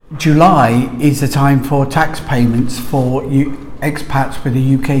July is the time for tax payments for expats with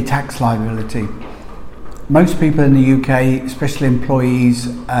a UK tax liability. Most people in the UK, especially employees,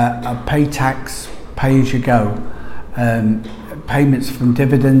 pay tax pay as you go. Payments from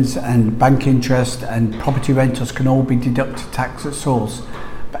dividends and bank interest and property rentals can all be deducted tax at source.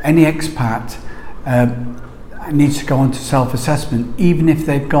 But any expat needs to go on to self-assessment, even if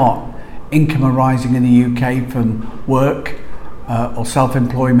they've got income arising in the UK from work, or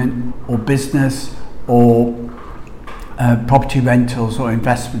self-employment or business or property rentals or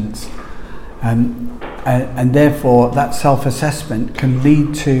investments, and therefore that self-assessment can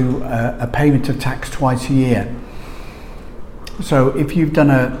lead to a payment of tax twice a year. So if you've done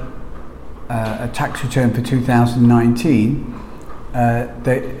a tax return for 2019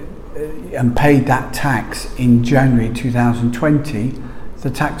 and paid that tax in January 2020, the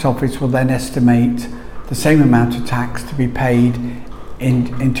tax office will then estimate the same amount of tax to be paid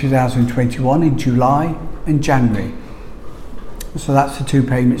in 2021 in July and January. So that's the two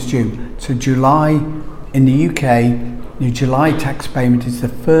payments due. So July in the UK, the July tax payment is the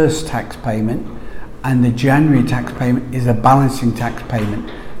first tax payment, and the January tax payment is a balancing tax payment.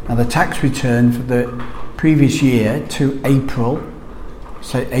 Now the tax return for the previous year to April,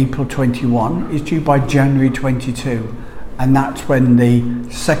 say April 21, is due by January 22, and that's when the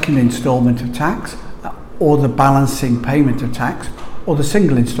second instalment of tax or the balancing payment of tax or the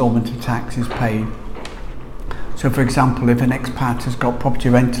single instalment of tax is paid. So for example, if an expat has got property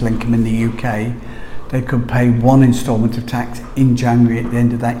rental income in the UK, they could pay one instalment of tax in January at the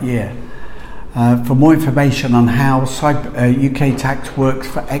end of that year. For more information on how UK tax works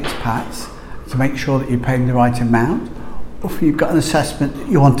for expats, to make sure that you're paying the right amount, or if you've got an assessment that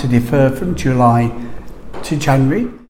you want to defer from July to January,